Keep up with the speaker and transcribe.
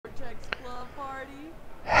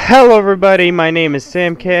Hello everybody, my name is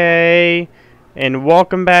Sam K, and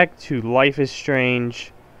welcome back to Life is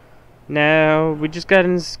Strange. Now, we just got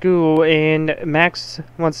into school, and Max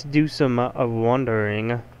wants to do some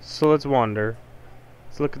wandering, so let's wander.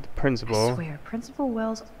 Let's look at the principal. I swear, Principal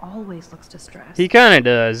Wells always looks distressed. He kinda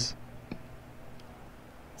does.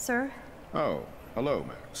 Sir? Oh, hello,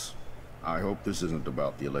 Max. I hope this isn't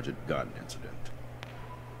about the alleged gun incident.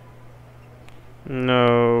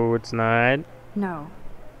 No, it's not. No.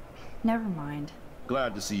 Never mind.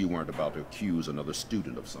 Glad to see you weren't about to accuse another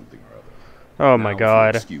student of something or other. Oh my Now, if you'll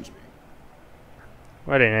god. excuse me.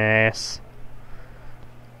 What an ass.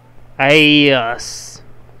 Ass.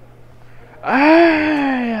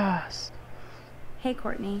 Ass. Hey,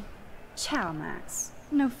 Courtney. Ciao, Max.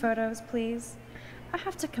 No photos, please. I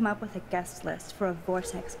have to come up with a guest list for a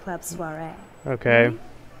Vortex Club soiree. Okay. Really?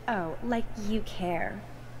 Oh, like you care.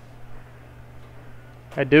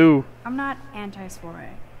 I do. I'm not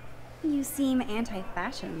anti-soiree. You seem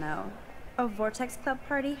anti-fashion, though. A Vortex Club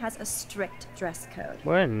party has a strict dress code.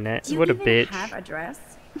 What a Do you what a even bitch. have a dress?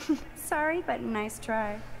 Sorry, but nice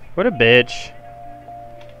try. What a bitch.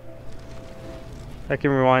 I can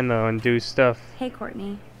rewind though and do stuff. Hey,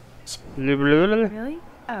 Courtney. Blah, blah, blah, Really?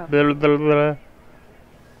 Oh, blah, blah, blah.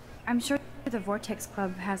 I'm sure the Vortex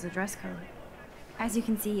Club has a dress code. As you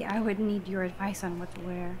can see, I would need your advice on what to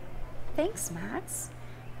wear. Thanks, Max.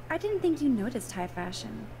 I didn't think you noticed high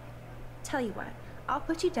fashion. Tell you what, I'll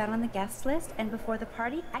put you down on the guest list, and before the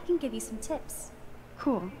party, I can give you some tips.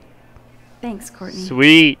 Cool. Thanks, Courtney.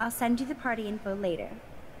 Sweet. I'll send you the party info later.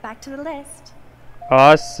 Back to the list.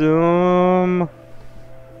 Awesome.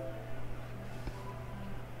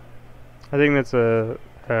 I think that's a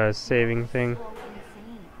saving thing.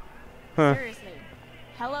 Huh. Seriously.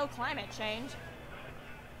 Hello, climate change.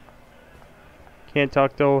 Can't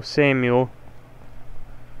talk to old Samuel.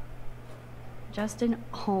 Justin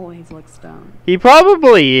always looks stoned. He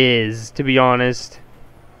probably is, to be honest.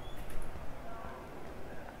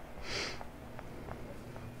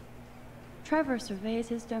 Trevor surveys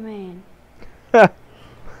his domain.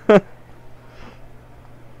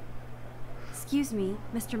 Excuse me,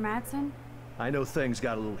 Mr. Madsen? I know things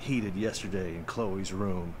got a little heated yesterday in Chloe's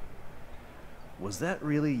room. Was that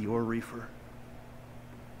really your reefer?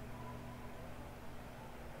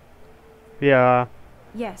 Yeah.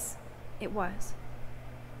 Yes, it was.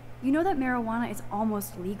 You know that marijuana is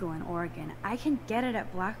almost legal in Oregon. I can get it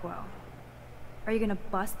at Blackwell. Are you gonna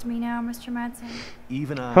bust me now, Mr. Madsen?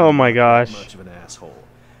 Even I Oh my am not gosh. much of an asshole.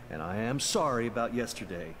 And I am sorry about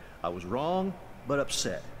yesterday. I was wrong, but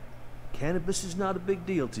upset. Cannabis is not a big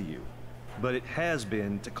deal to you, but it has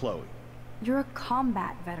been to Chloe. You're a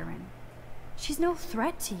combat veteran. She's no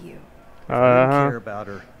threat to you. If I didn't care about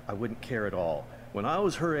her, I wouldn't care at all. When I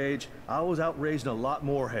was her age, I was out raising a lot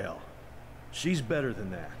more hell. She's better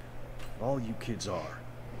than that. All you kids are.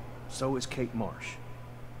 So is Kate Marsh.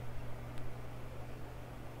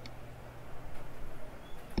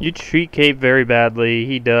 You treat Kate very badly.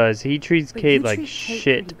 He does. He treats But Kate you like treat Kate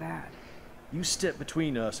shit. pretty bad. You stepped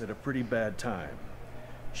between us at a pretty bad time.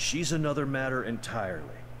 She's another matter entirely.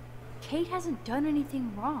 Kate hasn't done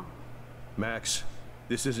anything wrong. Max,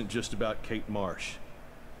 this isn't just about Kate Marsh.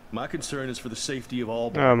 My concern is for the safety of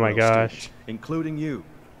all Oh my Blackwell gosh. students, including you.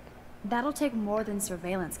 That'll take more than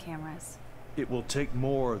surveillance cameras. It will take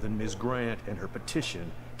more than Ms. Grant and her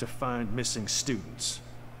petition to find missing students.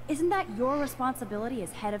 Isn't that your responsibility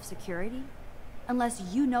as head of security? Unless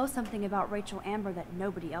you know something about Rachel Amber that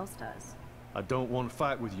nobody else does. I don't want to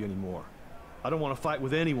fight with you anymore. I don't want to fight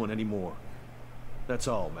with anyone anymore. That's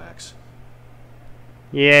all, Max.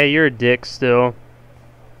 Yeah, you're a dick still.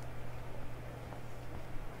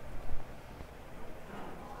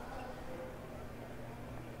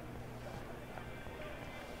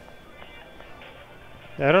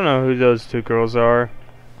 I don't know who those two girls are.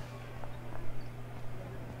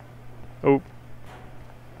 Oh.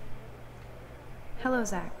 Hello,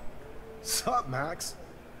 Zach. Sup, Max?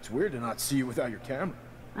 It's weird to not see you without your camera.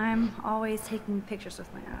 I'm always taking pictures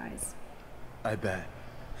with my eyes. I bet.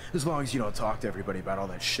 As long as you don't talk to everybody about all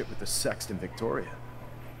that shit with the Sexton Victoria.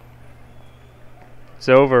 It's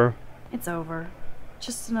over. It's over.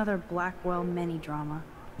 Just another Blackwell mini drama.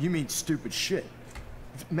 You mean stupid shit.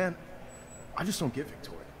 Man, I just don't get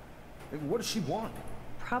Victoria. What does she want?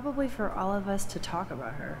 Probably for all of us to talk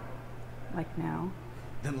about her. Like now.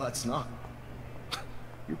 Then let's not.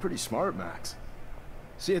 You're pretty smart, Max.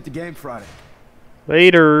 See you at the game Friday.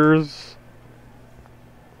 Laters.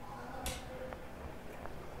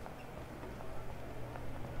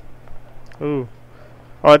 Ooh.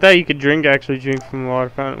 Oh, I thought you could actually drink from the water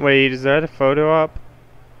fountain. Wait, is that a photo op?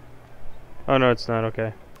 Oh no, it's not.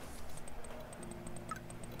 Okay.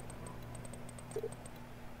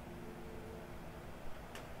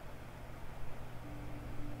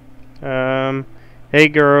 Hey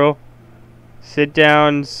girl. Sit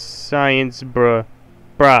down, science bruh.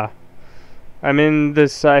 I'm in the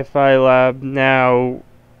sci-fi lab now.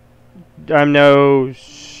 I'm no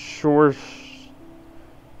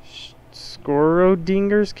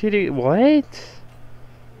Scorodinger's kitty. What?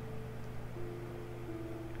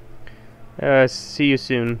 See you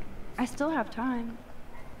soon. I still have time.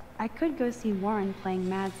 I could go see Warren playing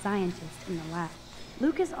mad scientist in the lab.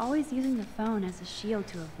 Luke is always using the phone as a shield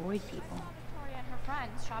to avoid people. Victoria and her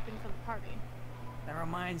friends shopping for the party. That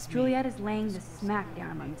reminds me. Juliet is laying the smack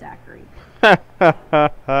down on Zachary.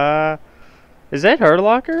 Is that her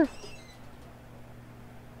locker?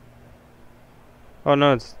 Oh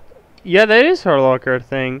no, it's... Yeah, that is her locker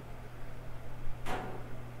thing.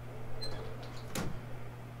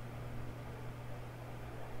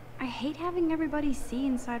 I hate having everybody see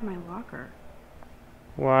inside my locker.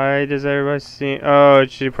 Why does everybody see... Oh,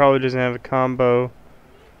 she probably doesn't have a combo.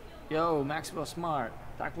 Yo, Maxwell Smart.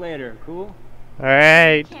 Talk later, cool?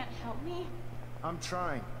 Alright. Can't help me? I'm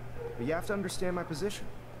trying, but you have to understand my position.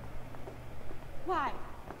 Why?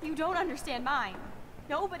 You don't understand mine.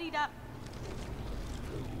 Nobody does.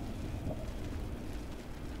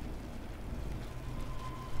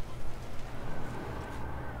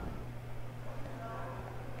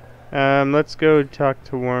 Let's go talk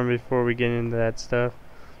to Warren before we get into that stuff.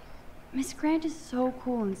 Miss Grant is so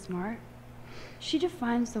cool and smart. She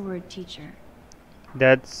defines the word teacher.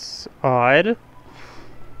 That's odd.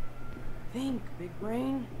 Think, big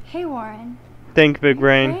brain. Hey, Warren. Think, Big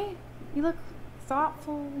Brain. Okay? You look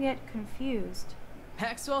thoughtful yet confused.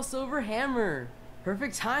 Maxwell Silver Hammer.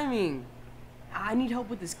 Perfect timing. I need help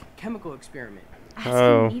with this chemical experiment. Asking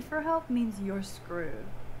Oh. me for help means you're screwed.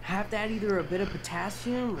 Have to add either a bit of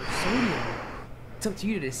potassium or sodium. It's up to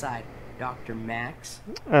you to decide, Dr. Max.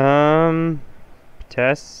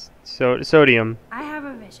 Sodium. I have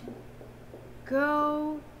a vision.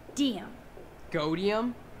 Go Diem.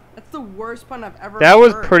 Godium? That's the worst pun I've ever That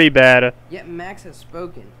was heard. pretty bad. Yet Max has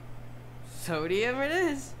spoken. Sodium it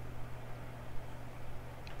is.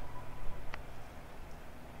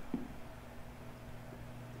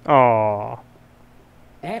 Aww.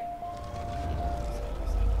 Eh.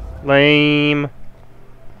 Lame.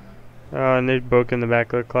 Oh, and there's Brooke in the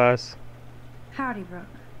back of the class. Howdy, Brooke.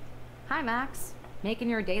 Hi, Max. Making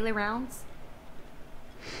your daily rounds?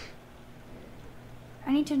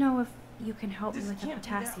 I need to know if you can help me This with the can't be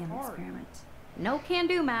that potassium hard. experiment. No can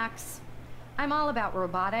do, Max. I'm all about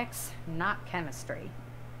robotics, not chemistry.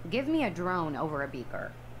 Give me a drone over a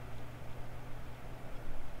beaker.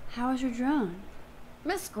 How is your drone?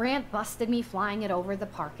 Miss Grant busted me flying it over the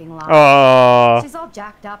parking lot. Aww. She's all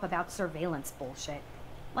jacked up about surveillance bullshit.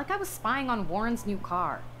 Like I was spying on Warren's new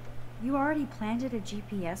car. You already planted a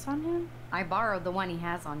GPS on him? I borrowed the one he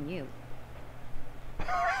has on you.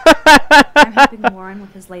 I'm helping Warren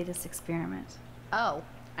with his latest experiment. Oh,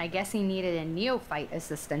 I guess he needed a neophyte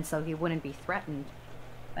assistant so he wouldn't be threatened.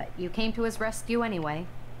 But you came to his rescue anyway.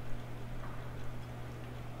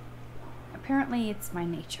 Apparently, it's my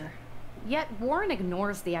nature. Yet Warren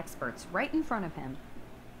ignores the experts right in front of him.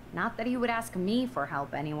 Not that he would ask me for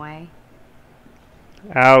help anyway.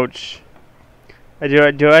 Ouch. Do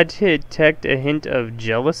I detect a hint of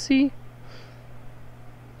jealousy?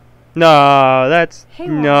 No, that's... Hey,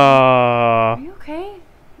 Warren. No. Are you okay?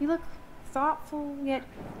 You look thoughtful yet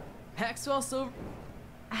Maxwell Silver.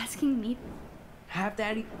 asking me. Have to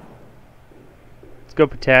add. Let's go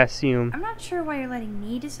potassium. I'm not sure why you're letting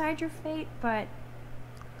me decide your fate, but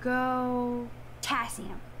go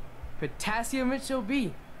potassium. Potassium it shall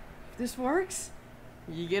be. If this works,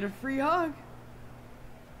 you get a free hug.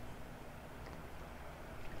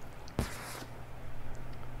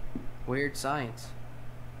 Weird science.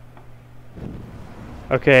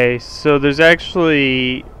 Okay, so there's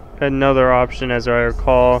actually another option, as I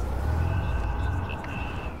recall,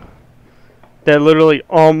 that literally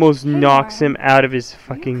almost Hey, knocks Warren. him out of his Are you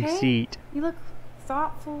fucking okay? seat. You look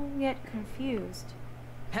thoughtful yet confused.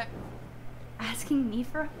 Ha- Asking me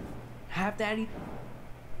for. have to add.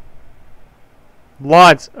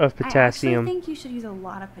 Lots of I actually potassium. think you should use a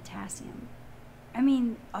lot of potassium. I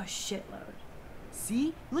mean, a shitload.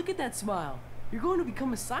 See? Look at that smile. You're going to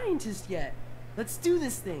become a scientist yet. Let's do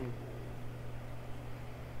this thing.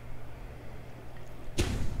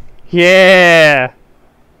 Yeah!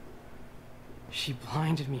 She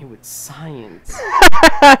blinded me with science.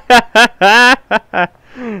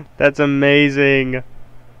 That's amazing.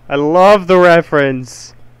 I love the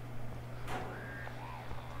reference.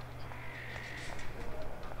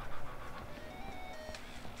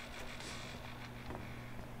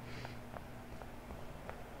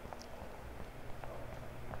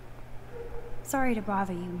 Sorry to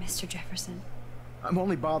bother you, Mr. Jefferson. I'm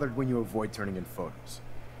only bothered when you avoid turning in photos.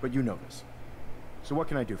 But you know this. So what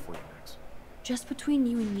can I do for you, Max? Just between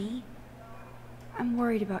you and me, I'm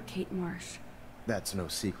worried about Kate Marsh. That's no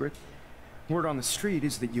secret. Word on the street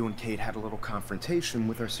is that you and Kate had a little confrontation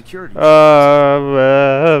with our security.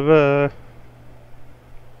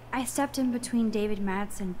 I stepped in between David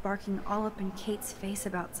Madsen barking all up in Kate's face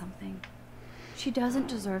about something. She doesn't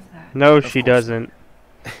deserve that. No, she doesn't.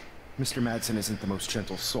 Mr. Madsen isn't the most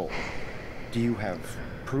gentle soul. Do you have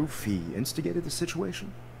proof he instigated the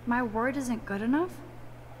situation? My word isn't good enough?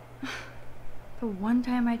 The one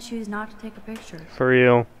time I choose not to take a picture. For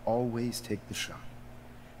real. Always take the shot.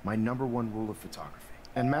 My #1 rule of photography.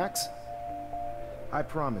 And Max, I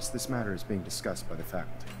promise this matter is being discussed by the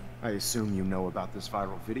faculty. I assume you know about this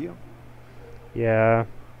viral video? Yeah.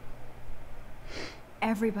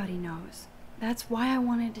 Everybody knows. That's why I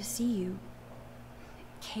wanted to see you.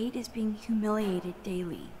 Kate is being humiliated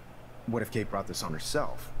daily. What if Kate brought this on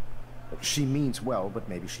herself? She means well, but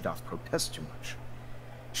maybe she doth protest too much.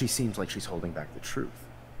 She seems like she's holding back the truth.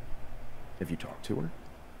 Have you talked to her?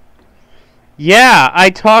 Yeah, I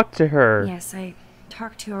talked to her. Yes, I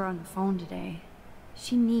talked to her on the phone today.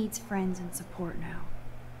 She needs friends and support now.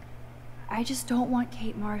 I just don't want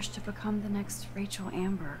Kate Marsh to become the next Rachel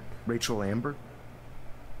Amber. Rachel Amber?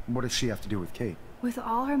 What does she have to do with Kate? With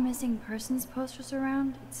all her missing persons posters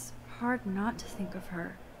around, it's hard not to think of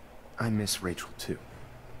her. I miss Rachel too.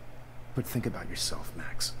 But think about yourself,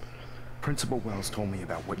 Max. Principal Wells told me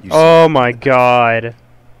about what you said. Oh my god.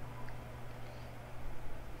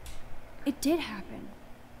 It did happen.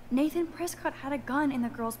 Nathan Prescott had a gun in the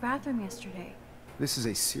girls' bathroom yesterday. This is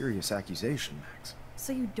a serious accusation, Max.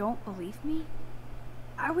 So you don't believe me?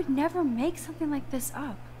 I would never make something like this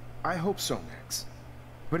up. I hope so, Max.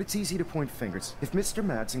 But it's easy to point fingers. If Mr.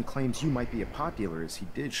 Madsen claims you might be a pot dealer as he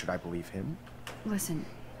did, should I believe him? Listen,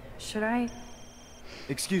 should I?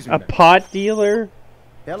 Excuse me, A Max. pot dealer?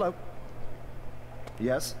 Hello?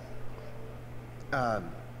 Yes?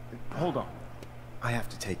 Hold on. I have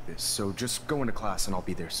to take this, so just go into class and I'll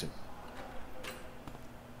be there soon.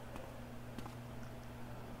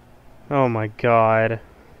 Oh my god.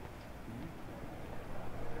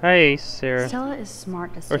 Hey, Sarah. Stella is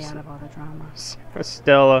smart to stay out of all the drama.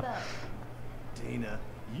 Stella. Dana,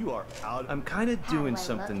 you are out. I'm kind of doing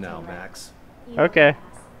something now, Max. Okay.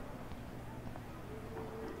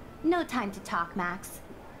 No time to talk, Max.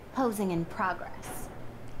 Posing in progress.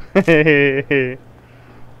 Do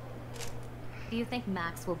you think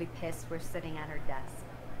Max will be pissed we're sitting at her desk?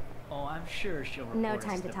 Oh, I'm sure she'll report No us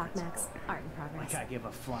time to to talk, principal. Max. Art in progress. Like I give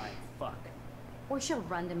a flying fuck. Or she'll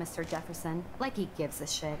run to Mr. Jefferson, like he gives a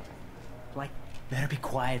shit. Like, better be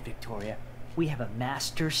quiet, Victoria. We have a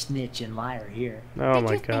master snitch and liar here. Oh Did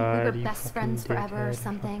my you think we god. were you best fucking friends forever or dickhead,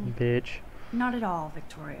 something? fucking bitch. Not at all,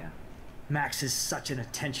 Victoria. Max is such an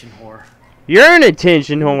attention whore. You're an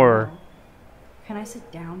attention whore. Can I sit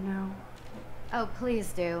down now? Oh,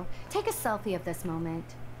 please do. Take a selfie of this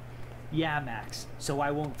moment. Yeah, Max, so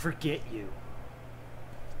I won't forget you.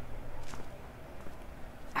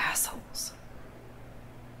 Assholes.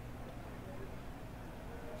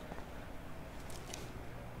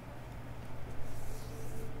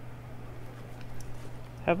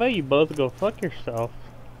 How about you both go fuck yourself?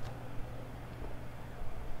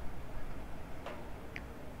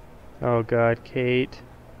 Oh god, Kate.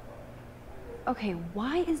 Okay,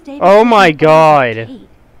 why is David? Oh my taking photos of God. Kate?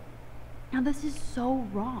 Now this is so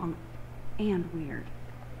wrong and weird.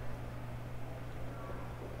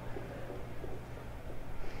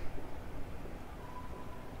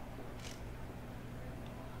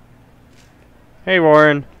 Hey,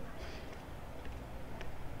 Warren.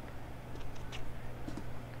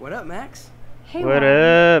 What up, Max? Hey, What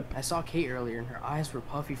Warren. up? I saw Kate earlier and her eyes were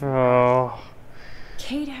puffy from Oh.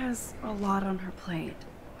 Kate has a lot on her plate.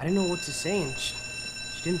 I didn't know what to say and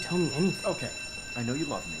she didn't tell me anything. Okay, I know you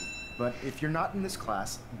love me, but if you're not in this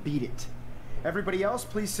class, beat it. Everybody else,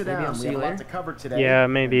 please sit Maybe down. I'll We see have you a lot later. to cover today. Yeah,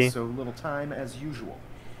 maybe. And so little time as usual.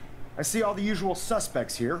 I see all the usual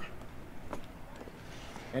suspects here.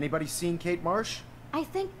 Anybody seen Kate Marsh? I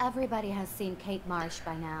think everybody has seen Kate Marsh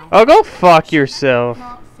by now. Oh, go fuck yourself.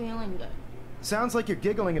 Not feeling good. Sounds like you're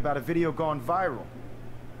giggling about a video gone viral.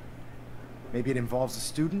 Maybe it involves a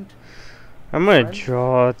student? I'm gonna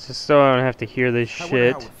draw it just so I don't have to hear this I wonder how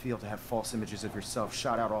it shit. would feel to have false images of yourself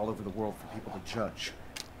shot out all over the world for people to judge.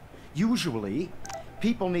 Usually,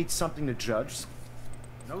 people need something to judge.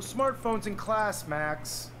 No smartphones in class,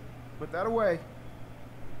 Max. Put that away.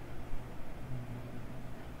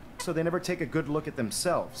 So they never take a good look at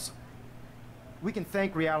themselves. We can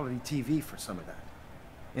thank reality TV for some of that.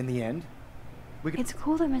 In the end, It's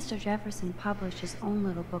cool that Mr. Jefferson published his own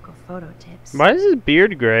little book of photo tips. Why is his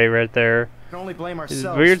beard gray right there? can only blame His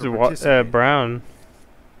ourselves beard's for participating. brown.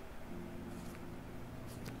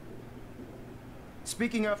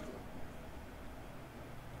 Speaking of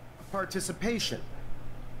participation,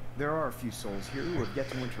 there are a few souls here who have yet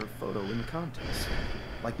to enter a photo in the contest.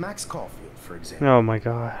 Like Max Caulfield, for example. Oh my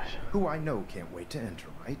gosh. Who I know can't wait to enter,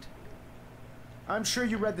 right? I'm sure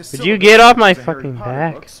you read the Would you get off my fucking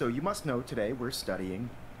back? Book, so you must know today we're studying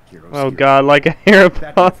Heroes. Oh god, like a Harry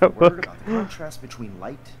Potter word book. about the contrast between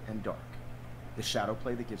light and dark. The shadow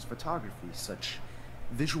play that gives photography such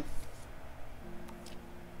visual...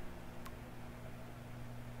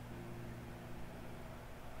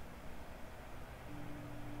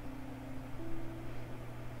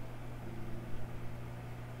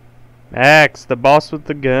 Max, the boss with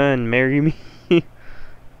the gun, marry me.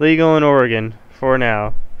 Legal in Oregon, for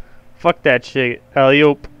now. Fuck that shit,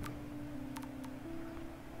 alley-oop.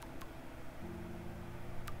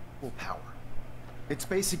 power. It's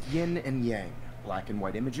basic yin and yang. Black and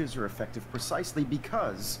white images are effective precisely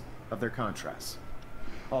because of their contrast.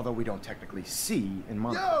 Although we don't technically see in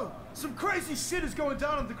mono. Yo! Some crazy shit is going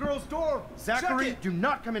down at the girl's dorm! Zachary, do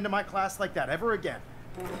not come into my class like that ever again.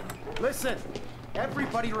 Listen,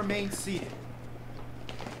 everybody remain seated.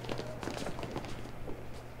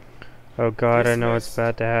 Oh god, I know what's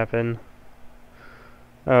about to happen.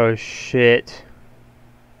 Oh shit.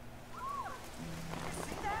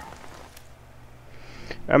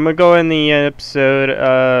 I'm gonna go in the episode,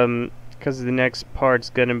 because the next part's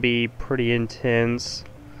gonna be pretty intense.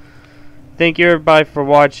 Thank you everybody for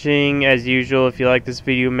watching. As usual, if you like this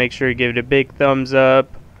video, make sure you give it a big thumbs up.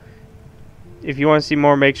 If you want to see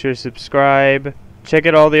more, make sure to subscribe. Check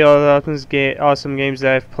out all the other awesome games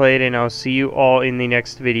that I've played, and I'll see you all in the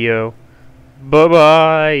next video.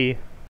 Bye-bye!